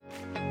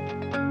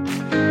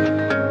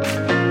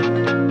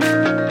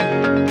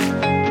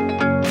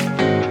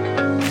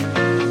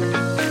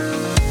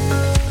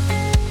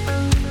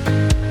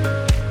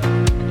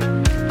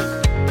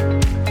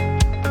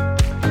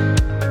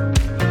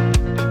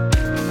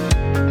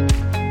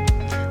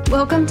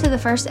Welcome to the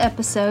first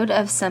episode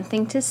of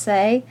Something to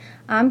Say.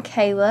 I'm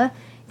Kayla.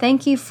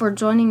 Thank you for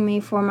joining me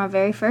for my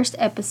very first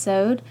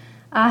episode.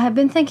 I have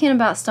been thinking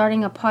about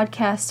starting a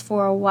podcast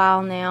for a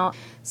while now,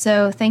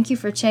 so thank you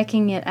for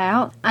checking it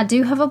out. I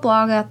do have a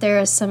blog out there,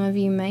 as some of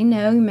you may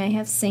know. You may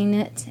have seen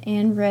it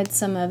and read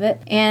some of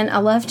it. And I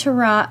love to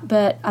write,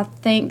 but I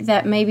think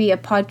that maybe a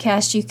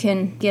podcast you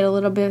can get a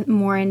little bit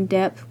more in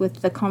depth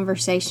with the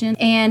conversation.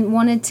 And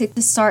wanted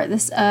to start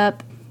this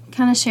up,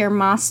 kind of share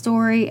my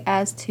story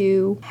as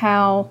to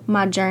how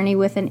my journey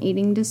with an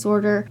eating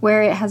disorder,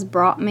 where it has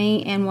brought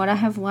me and what I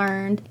have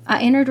learned.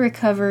 I entered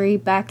recovery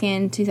back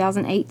in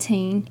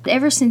 2018.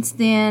 Ever since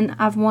then,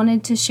 I've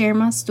wanted to share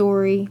my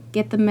story,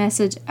 get the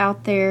message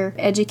out there,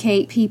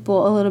 educate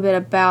people a little bit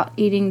about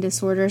eating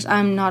disorders.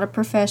 I'm not a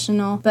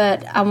professional,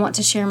 but I want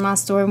to share my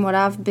story and what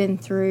I've been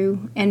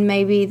through, and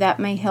maybe that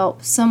may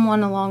help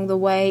someone along the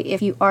way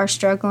if you are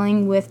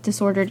struggling with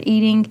disordered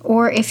eating,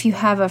 or if you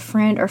have a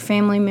friend or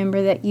family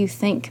member that you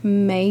think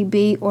may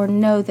be or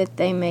know that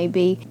they may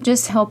be.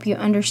 Just help you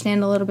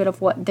understand a little bit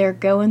of what they're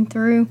going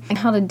through and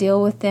how to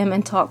deal with them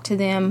and talk to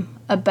them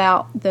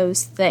about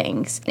those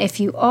things. If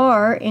you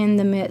are in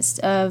the midst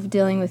of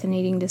dealing with an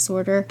eating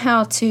disorder,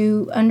 how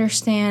to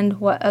understand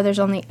what others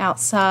on the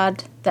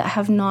outside that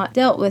have not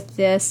dealt with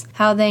this,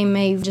 how they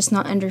may just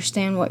not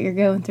understand what you're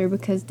going through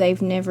because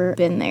they've never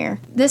been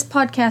there. This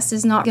podcast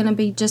is not going to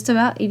be just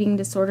about eating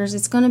disorders.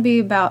 It's going to be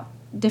about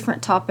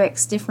different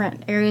topics,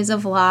 different areas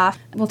of life.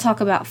 We'll talk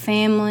about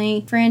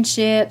family,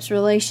 friendships,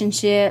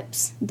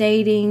 relationships,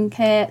 dating,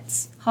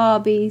 pets,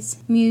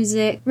 hobbies,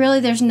 music. Really,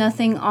 there's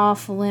nothing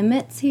off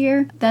limits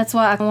here. That's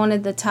why I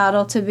wanted the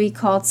title to be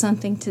called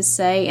Something to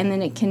Say, and then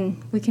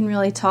we can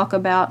really talk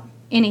about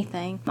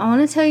anything. I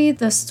want to tell you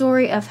the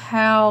story of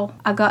how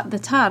I got the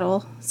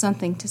title,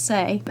 Something to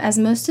Say. As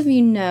most of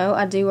you know,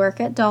 I do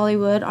work at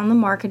Dollywood on the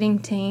marketing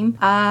team.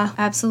 I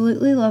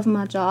absolutely love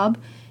my job.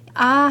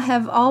 I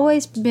have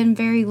always been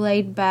very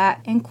laid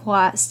back and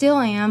quiet, still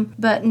am,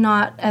 but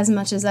not as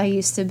much as I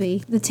used to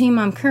be. The team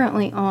I'm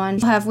currently on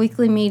will have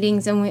weekly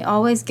meetings, and we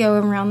always go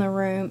around the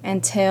room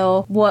and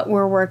tell what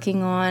we're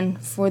working on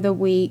for the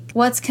week,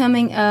 what's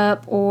coming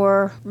up,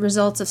 or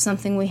results of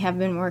something we have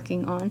been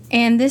working on.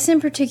 And this in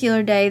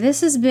particular day,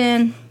 this has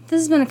been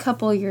a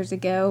couple of years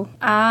ago.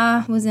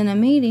 I was in a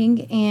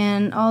meeting,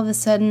 and all of a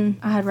sudden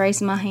I had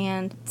raised my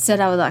hand, said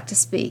I would like to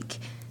speak.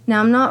 Now,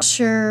 I'm not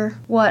sure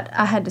what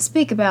I had to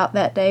speak about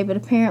that day, but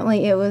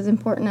apparently it was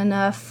important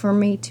enough for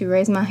me to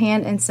raise my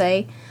hand and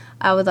say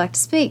I would like to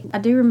speak. I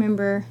do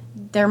remember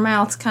their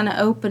mouths kind of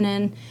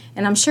opening,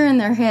 and I'm sure in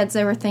their heads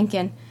they were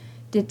thinking,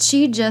 did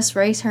she just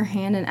raise her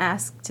hand and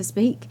ask to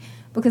speak?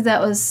 Because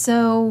that was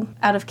so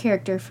out of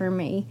character for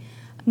me.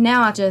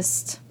 Now I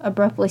just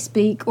abruptly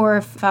speak, or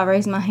if I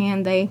raise my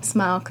hand, they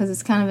smile, because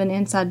it's kind of an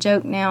inside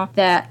joke now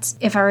that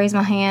if I raise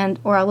my hand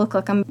or I look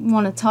like I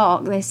want to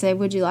talk, they say,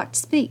 would you like to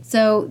speak?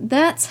 So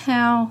that's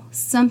how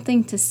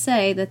Something to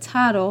Say, the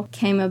title,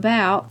 came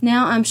about.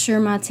 Now I'm sure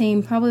my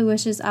team probably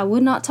wishes I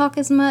would not talk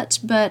as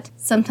much, but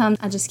sometimes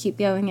I just keep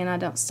going and I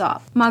don't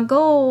stop. My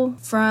goal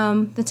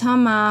from the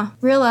time I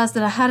realized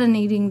that I had an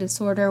eating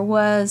disorder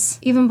was,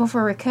 even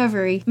before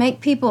recovery, make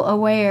people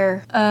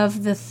aware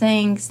of the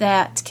things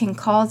that can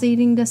cause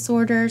eating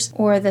disorders,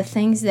 or the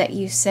things that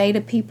you say to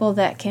people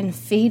that can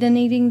feed an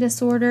eating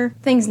disorder.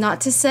 Things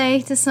not to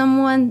say to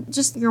someone.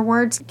 Just your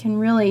words can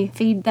really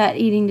feed that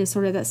eating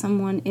disorder that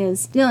someone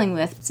is dealing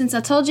with. Since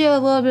I told you a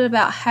little bit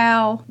about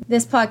how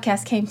this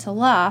podcast came to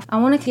life, I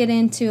want to get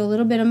into a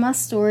little bit of my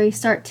story,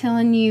 start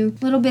telling you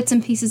little bits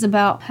and pieces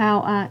about how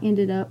I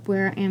ended up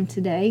where I am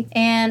today.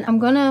 And I'm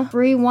going to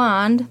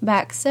rewind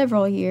back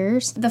several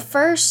years. The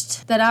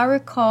first that I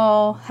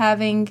recall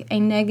having a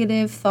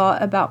negative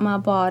thought about my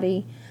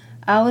body,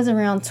 I was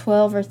around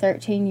 12 or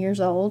 13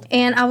 years old,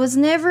 and I was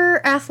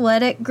never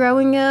athletic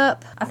growing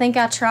up. I think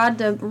I tried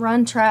to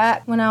run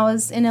track when I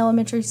was in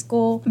elementary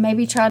school,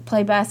 maybe tried to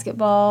play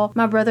basketball.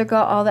 My brother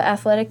got all the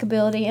athletic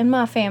ability in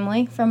my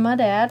family from my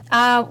dad.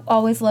 I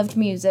always loved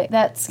music.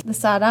 That's the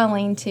side I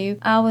leaned to.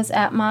 I was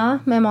at my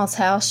mama's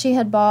house. She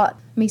had bought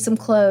me some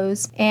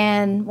clothes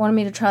and wanted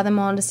me to try them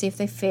on to see if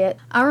they fit.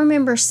 I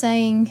remember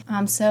saying,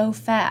 I'm so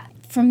fat.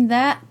 From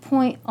that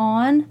point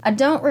on, I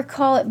don't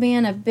recall it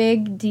being a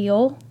big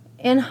deal.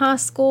 In high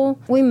school,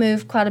 we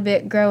moved quite a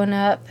bit growing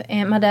up,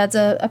 and my dad's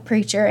a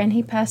preacher, and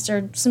he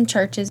pastored some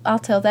churches. I'll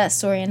tell that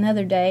story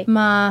another day.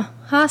 My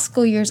high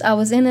school years, I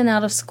was in and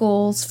out of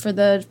schools for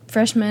the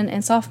freshman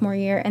and sophomore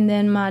year, and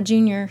then my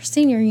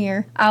senior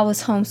year, I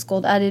was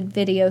homeschooled. I did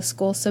video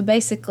school. So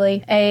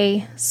basically,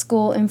 a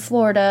school in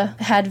Florida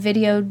had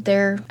videoed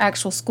their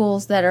actual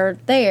schools that are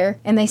there,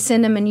 and they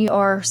send them, and you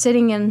are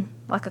sitting in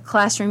like a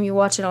classroom, you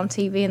watch it on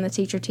TV and the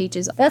teacher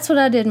teaches. That's what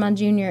I did my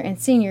junior and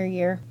senior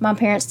year. My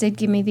parents did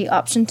give me the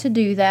option to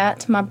do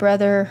that. My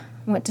brother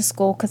went to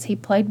school because he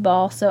played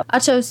ball, so I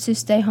chose to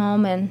stay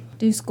home and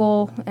do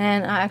school,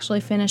 and I actually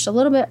finished a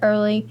little bit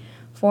early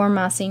for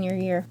my senior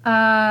year.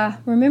 I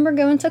remember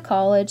going to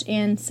college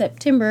in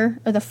September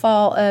or the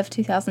fall of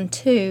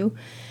 2002,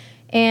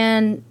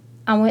 and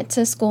I went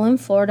to school in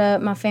Florida.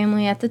 My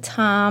family at the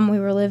time, we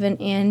were living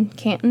in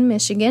Canton,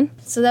 Michigan.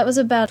 So that was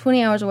about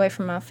 20 hours away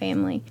from my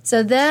family.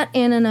 So that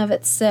in and of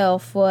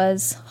itself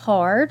was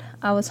hard.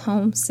 I was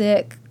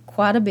homesick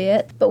quite a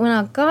bit. But when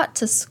I got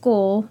to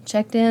school,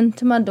 checked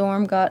into my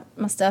dorm, got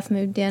my stuff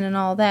moved in and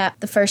all that,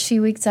 the first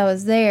few weeks I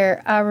was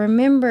there, I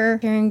remember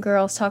hearing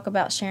girls talk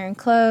about sharing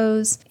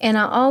clothes, and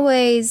I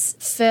always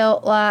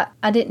felt like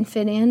I didn't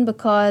fit in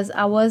because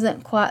I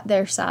wasn't quite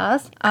their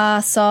size. I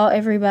saw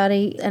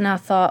everybody and I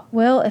thought,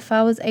 well, if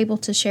I was able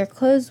to share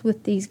clothes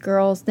with these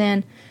girls,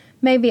 then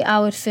maybe I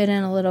would fit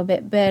in a little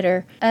bit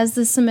better. As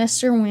the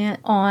semester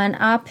went on,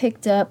 I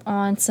picked up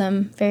on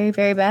some very,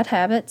 very bad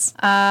habits.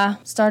 I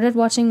started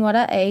watching what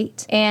I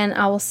ate, and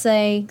I will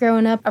say,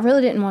 growing up, I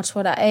really didn't watch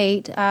what I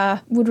ate. I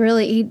would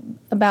really eat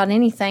about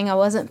anything. I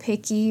wasn't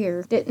picky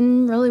or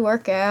didn't really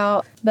work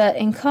out. But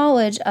in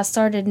college, I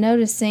started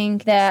noticing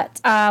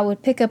that I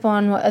would pick up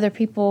on what other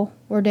people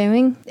were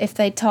doing. If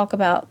they talk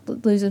about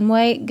losing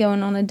weight,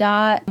 going on a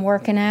diet,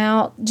 working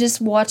out, just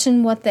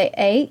watching what they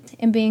ate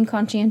and being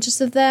conscientious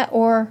of that,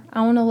 or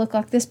I want to look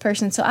like this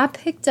person. So I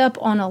picked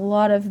up on a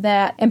lot of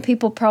that, and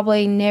people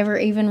probably never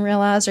even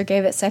realized or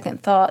gave it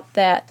second thought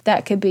that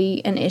that could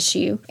be an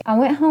issue. I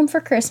went home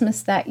for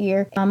Christmas that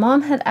year. My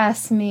mom had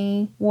asked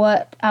me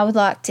what I would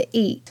like to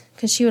eat,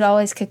 because she would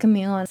always cook a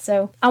meal. And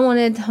so I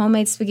wanted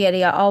homemade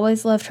spaghetti. I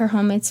always loved her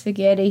homemade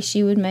spaghetti.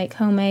 She would make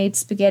homemade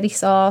spaghetti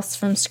sauce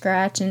from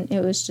scratch, and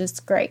it was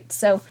just great.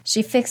 So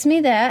she fixed me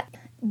that.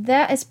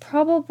 That is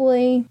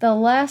probably the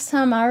last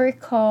time I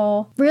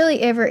recall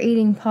really ever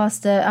eating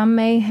pasta. I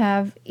may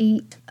have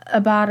eat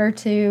a bite or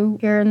two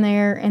here and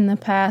there in the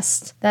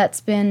past. That's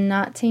been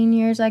 19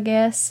 years, I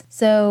guess.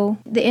 So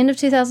the end of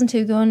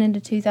 2002 going into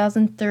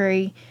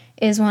 2003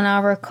 is when I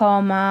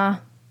recall my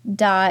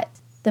diet,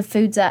 the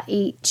foods I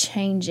eat,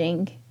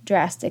 changing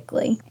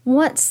drastically.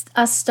 Once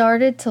I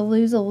started to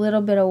lose a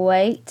little bit of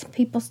weight,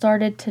 people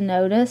started to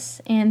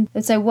notice and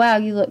they'd say, wow,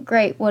 you look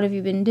great. What have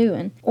you been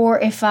doing? Or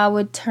if I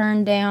would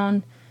turn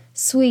down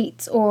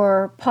sweets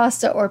or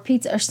pasta or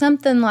pizza or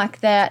something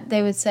like that,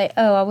 they would say,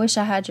 oh, I wish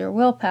I had your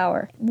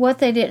willpower. What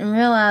they didn't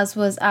realize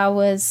was I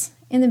was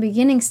in the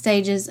beginning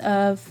stages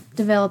of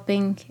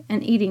developing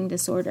an eating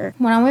disorder.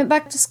 When I went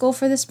back to school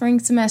for the spring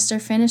semester,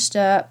 finished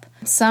up,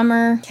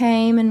 summer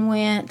came and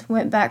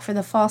went back for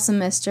the fall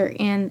semester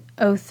in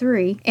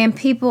 2003, and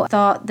people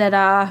thought that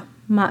I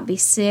might be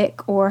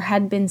sick or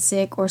had been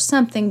sick or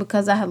something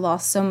because I had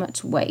lost so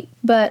much weight.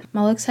 But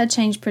my looks had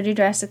changed pretty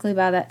drastically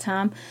by that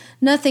time.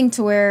 Nothing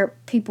to where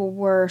people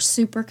were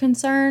super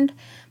concerned,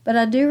 but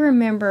I do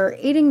remember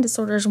eating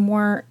disorders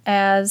weren't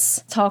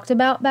as talked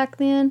about back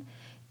then.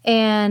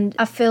 And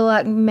I feel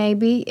like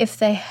maybe if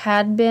they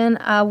had been,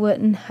 I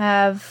wouldn't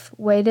have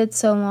waited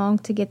so long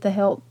to get the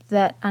help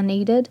that I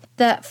needed.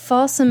 That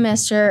fall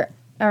semester,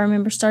 I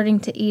remember starting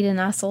to eat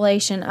in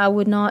isolation. I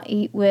would not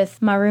eat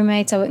with my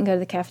roommates. I wouldn't go to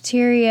the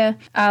cafeteria.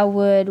 I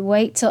would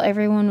wait till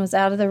everyone was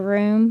out of the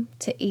room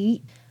to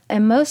eat.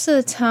 And most of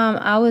the time,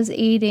 I was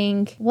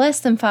eating less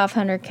than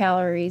 500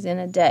 calories in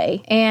a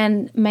day.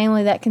 And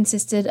mainly that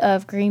consisted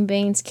of green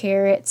beans,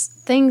 carrots,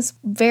 things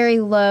very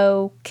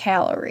low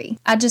calorie.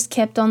 I just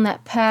kept on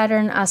that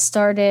pattern. I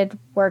started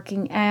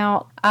working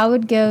out. I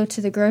would go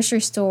to the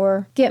grocery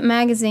store, get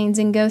magazines,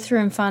 and go through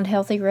and find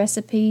healthy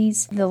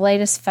recipes, the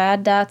latest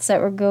fad diets that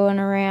were going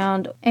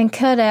around, and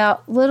cut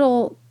out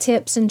little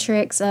tips and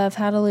tricks of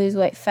how to lose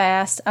weight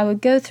fast. I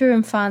would go through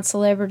and find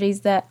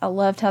celebrities that I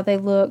loved how they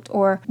looked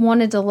or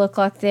wanted to look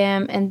like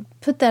them and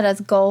put that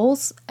as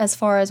goals as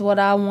far as what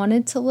I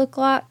wanted to look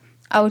like.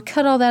 I would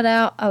cut all that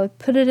out, I would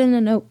put it in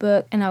a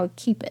notebook, and I would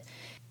keep it.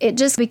 It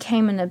just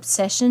became an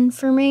obsession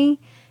for me.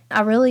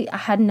 I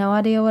had no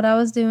idea what I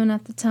was doing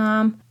at the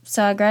time.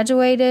 So I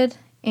graduated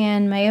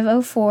in May of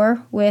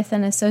 2004 with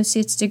an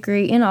associate's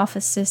degree in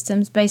office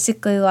systems,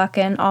 basically like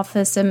an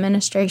office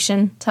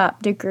administration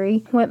type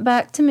degree. Went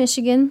back to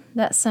Michigan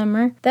that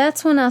summer.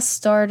 That's when I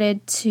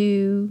started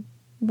to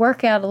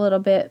work out a little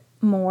bit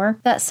more.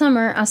 That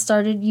summer I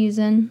started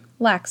using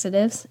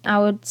laxatives. I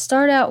would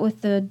start out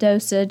with the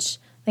dosage.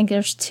 I think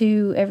there's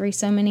 2 every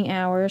so many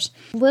hours.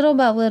 Little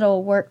by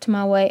little worked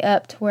my way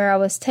up to where I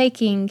was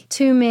taking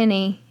too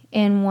many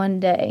in one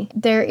day.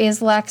 There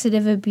is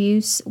laxative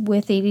abuse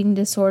with eating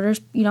disorders.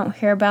 You don't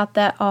hear about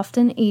that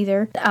often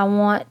either. I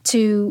want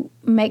to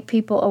make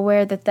people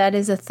aware that that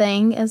is a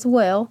thing as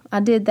well. I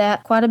did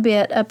that quite a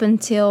bit up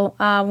until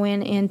I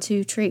went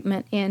into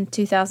treatment in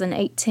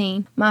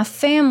 2018. My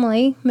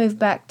family moved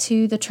back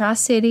to the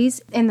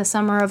Tri-Cities in the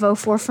summer of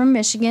 2004 from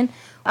Michigan.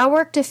 I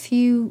worked a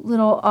few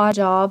little odd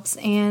jobs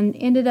and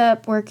ended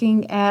up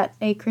working at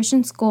a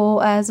Christian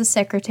school as a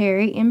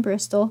secretary in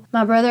Bristol.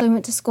 My brother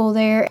went to school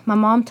there. My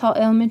mom taught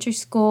elementary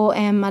school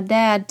and my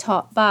dad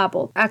taught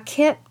Bible. I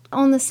kept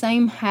on the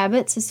same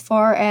habits as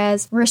far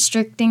as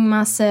restricting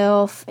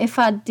myself. If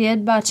I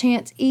did by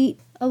chance eat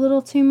a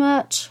little too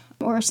much,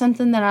 or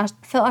something that I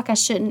felt like I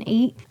shouldn't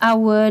eat, I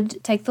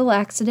would take the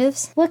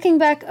laxatives. Looking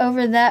back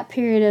over that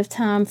period of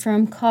time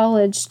from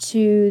college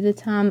to the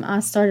time I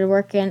started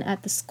working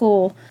at the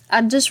school,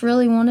 I just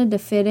really wanted to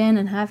fit in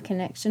and have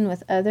connection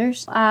with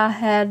others. I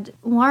had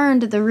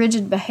learned the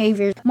rigid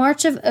behavior.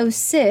 March of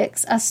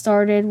 2006, I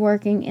started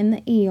working in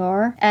the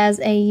ER as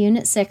a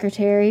unit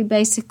secretary.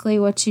 Basically,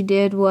 what you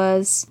did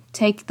was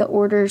take the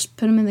orders,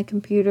 put them in the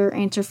computer,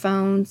 answer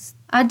phones.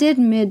 I did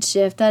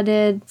mid-shift. I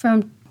did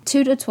from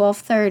 2 to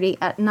 12:30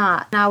 at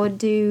night. I would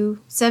do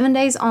 7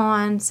 days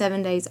on,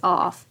 7 days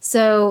off.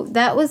 So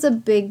that was a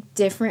big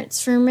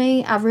difference for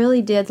me. I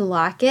really did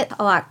like it.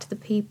 I liked the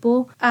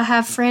people. I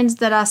have friends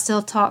that I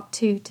still talk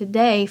to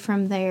today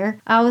from there.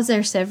 I was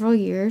there several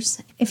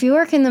years. If you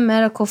work in the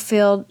medical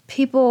field,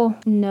 people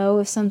know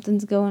if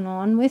something's going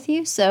on with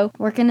you. So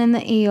working in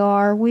the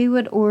ER, we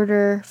would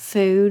order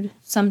food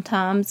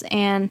sometimes,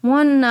 and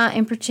one night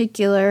in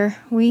particular,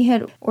 we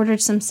had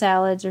ordered some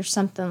salads or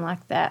something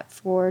like that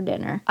for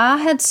dinner. I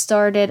had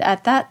started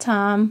at that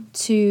time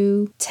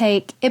to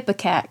take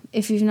Ipecac.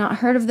 If you've not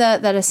heard of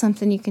that, that is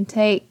something you can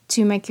take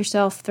to make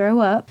yourself throw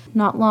up.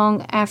 Not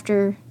long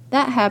after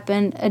that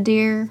happened, a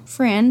dear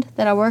friend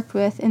that I worked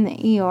with in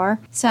the ER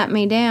sat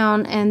me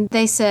down and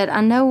they said,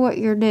 "I know what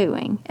you're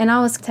doing." And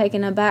I was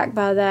taken aback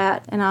by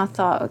that, and I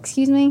thought,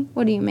 "Excuse me?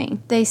 What do you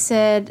mean?" They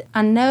said,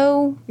 "I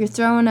know you're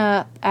throwing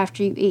up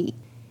after you eat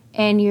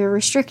and you're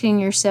restricting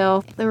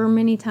yourself." There were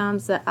many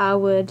times that I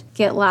would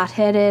get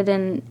lightheaded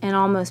and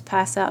almost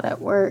pass out at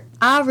work.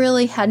 I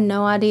really had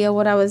no idea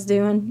what I was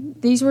doing.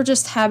 These were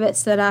just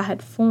habits that I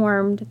had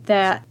formed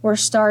that were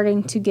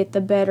starting to get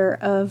the better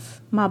of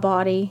my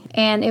body,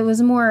 and it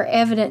was more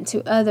evident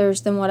to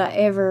others than what I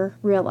ever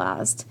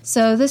realized.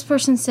 So this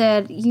person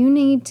said, "You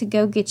need to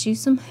go get you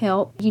some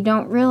help. You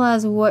don't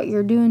realize what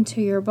you're doing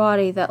to your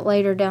body, that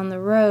later down the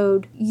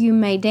road you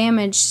may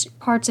damage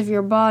parts of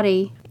your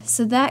body."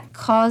 So that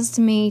caused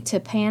me to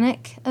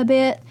panic a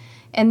bit,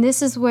 and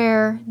this is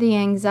where the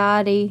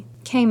anxiety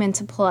came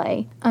into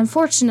play.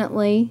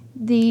 Unfortunately,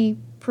 the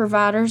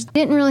providers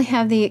didn't really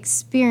have the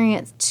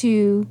experience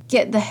to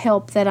get the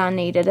help that I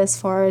needed as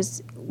far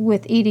as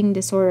with eating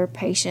disorder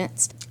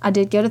patients. I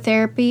did go to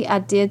therapy. I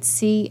did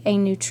see a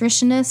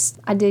nutritionist.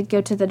 I did go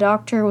to the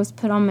doctor, was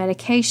put on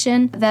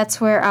medication. That's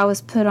where I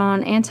was put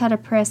on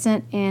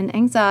antidepressant and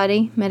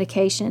anxiety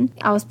medication.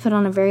 I was put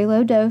on a very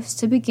low dose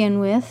to begin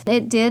with.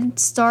 It did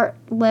start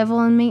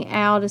leveling me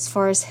out as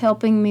far as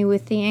helping me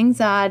with the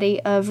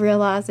anxiety of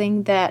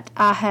realizing that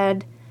I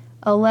had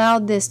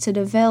allowed this to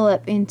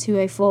develop into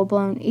a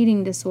full-blown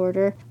eating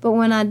disorder. But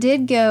when I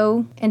did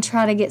go and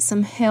try to get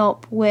some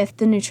help with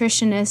the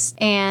nutritionist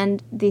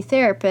and the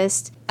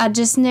therapist, I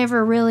just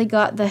never really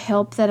got the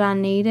help that I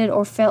needed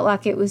or felt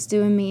like it was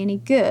doing me any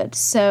good.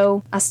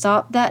 So I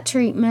stopped that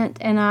treatment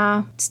and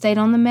I stayed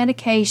on the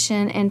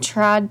medication and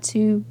tried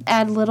to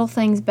add little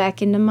things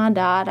back into my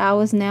diet. I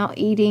was now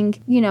eating,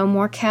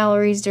 more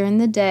calories during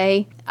the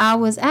day. I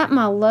was at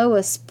my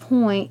lowest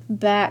point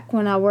back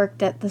when I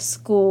worked at the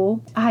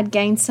school. I had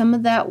gained some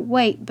of that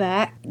weight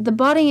back. The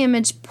body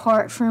image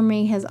part for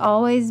me has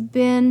always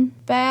been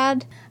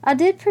bad. I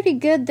did pretty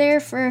good there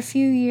for a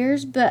few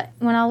years, but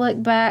when I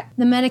look back,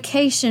 the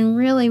medication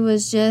really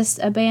was just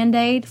a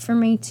Band-Aid for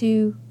me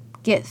to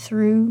get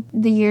through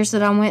the years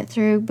that I went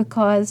through,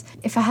 because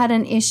if I had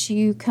an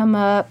issue come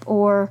up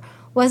or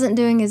wasn't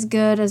doing as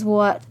good as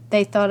what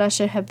they thought I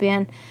should have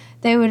been,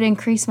 they would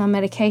increase my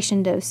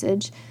medication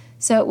dosage.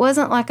 So it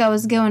wasn't like I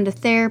was going to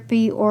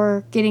therapy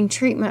or getting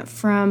treatment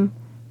from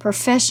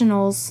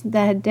professionals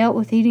that had dealt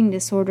with eating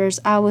disorders.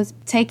 I was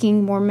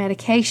taking more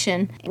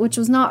medication, which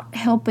was not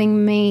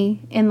helping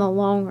me in the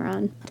long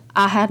run.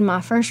 I had my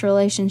first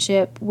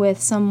relationship with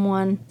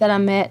someone that I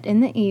met in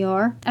the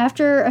ER.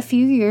 After a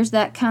few years,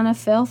 that kind of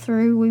fell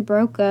through. We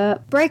broke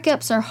up.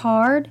 Breakups are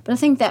hard, but I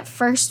think that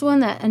first one,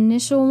 that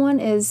initial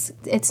one,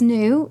 it's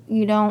new.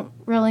 You don't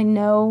really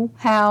know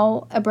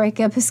how a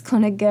breakup is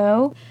going to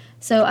go.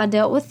 So I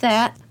dealt with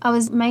that. I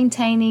was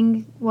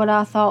maintaining what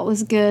I thought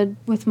was good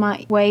with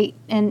my weight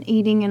and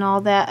eating and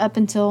all that up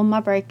until my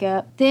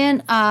breakup.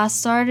 Then I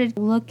started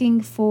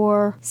looking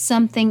for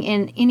something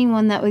in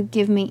anyone that would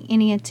give me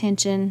any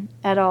attention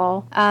at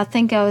all. I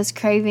think I was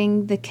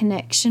craving the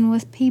connection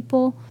with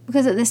people,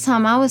 because at this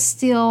time I was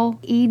still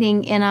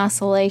eating in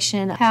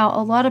isolation. How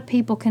a lot of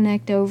people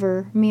connect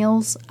over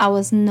meals, I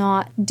was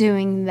not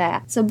doing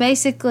that. So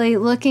basically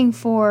looking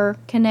for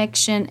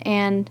connection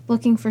and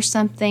looking for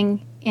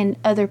something in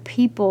other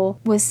people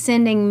was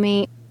sending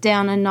me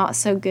down a not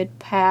so good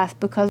path,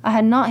 because I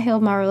had not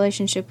healed my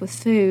relationship with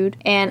food,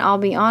 and I'll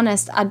be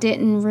honest, I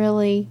didn't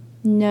really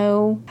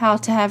know how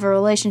to have a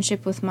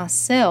relationship with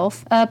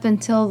myself up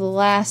until the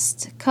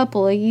last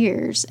couple of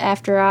years.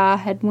 After I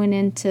had went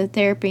into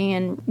therapy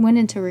and went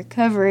into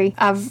recovery,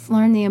 I've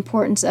learned the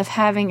importance of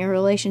having a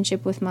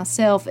relationship with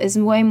myself is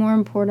way more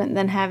important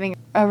than having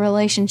a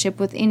relationship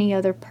with any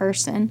other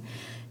person.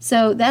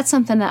 So that's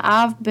something that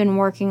I've been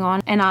working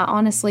on, and I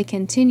honestly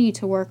continue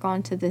to work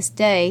on to this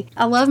day.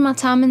 I love my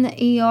time in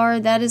the ER.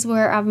 That is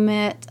where I've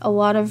met a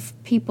lot of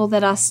people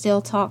that I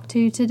still talk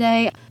to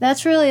today.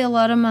 That's really a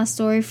lot of my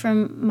story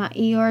from my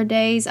ER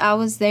days. I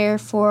was there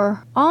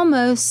for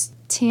almost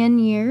 10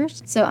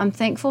 years, so I'm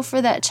thankful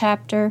for that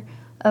chapter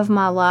of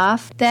my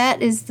life.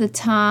 That is the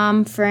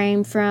time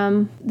frame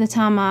from the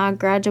time I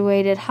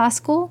graduated high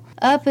school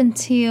up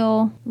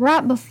until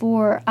right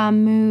before I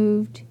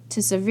moved to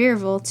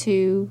Sevierville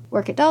to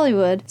work at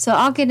Dollywood. So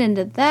I'll get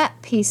into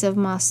that piece of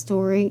my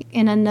story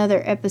in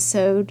another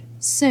episode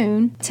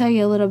soon. Tell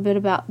you a little bit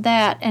about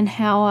that and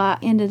how I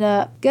ended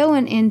up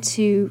going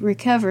into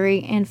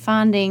recovery and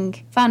finding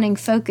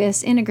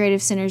Focus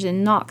Integrative Centers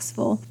in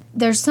Knoxville.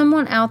 There's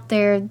someone out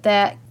there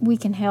that we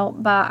can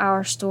help by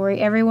our story.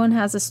 Everyone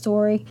has a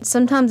story.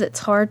 Sometimes it's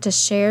hard to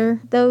share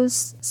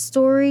those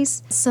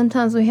stories.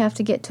 Sometimes we have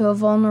to get to a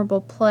vulnerable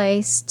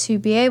place to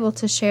be able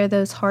to share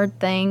those hard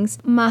things.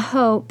 My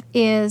hope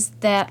is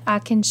that I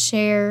can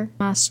share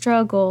my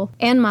struggle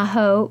and my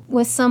hope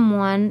with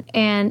someone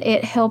and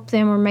it help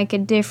them or make a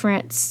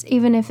difference,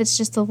 even if it's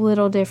just a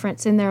little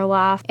difference in their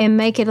life, and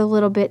make it a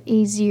little bit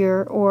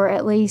easier, or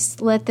at least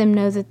let them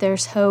know that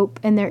there's hope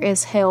and there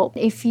is help.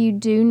 If you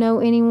do know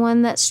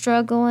anyone that's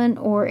struggling,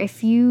 or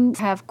if you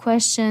have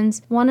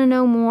questions, want to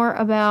know more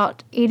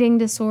about eating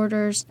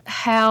disorders,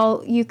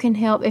 how you can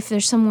help, if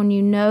there's someone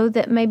you know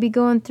that may be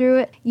going through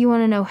it, you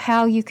want to know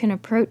how you can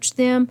approach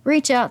them,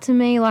 reach out to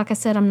me. Like I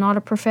said, I'm not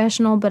a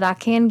professional, but I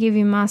can give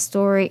you my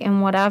story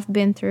and what I've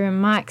been through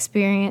and my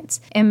experience,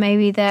 and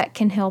maybe that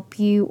can help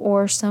you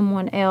or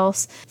someone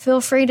else. Feel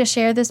free to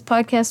share this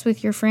podcast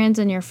with your friends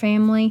and your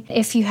family.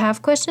 If you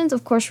have questions,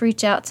 of course,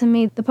 reach out to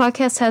me. The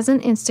podcast has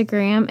an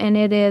Instagram, and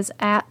it is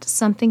at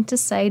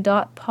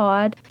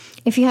somethingtosay.pod.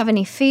 If you have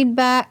any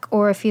feedback,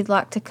 or if you'd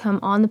like to come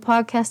on the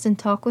podcast and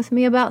talk with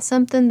me about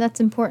something that's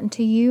important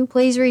to you,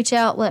 please reach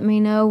out. Let me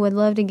know. Would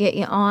love to get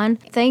you on.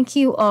 Thank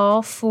you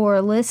all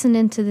for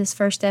listening to this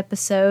first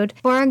episode.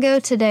 Before I go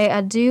today,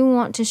 I do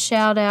want to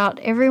shout out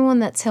everyone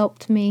that's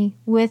helped me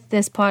with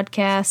this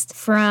podcast,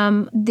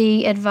 from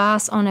the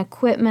advice on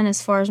equipment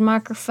as far as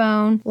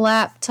microphone,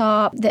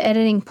 laptop, the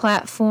editing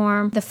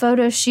platform, the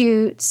photo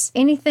shoots,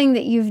 anything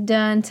that you've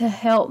done to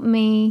help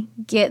me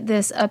get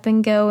this up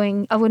and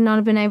going. I would not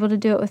have been able to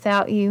do it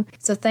without you.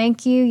 So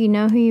thank you. You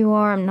know who you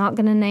are. I'm not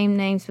going to name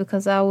names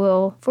because I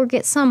will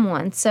forget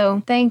someone.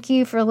 So thank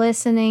you for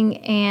listening,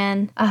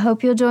 and I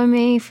hope you'll join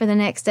me for the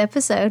next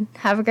episode.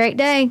 Have a great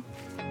day.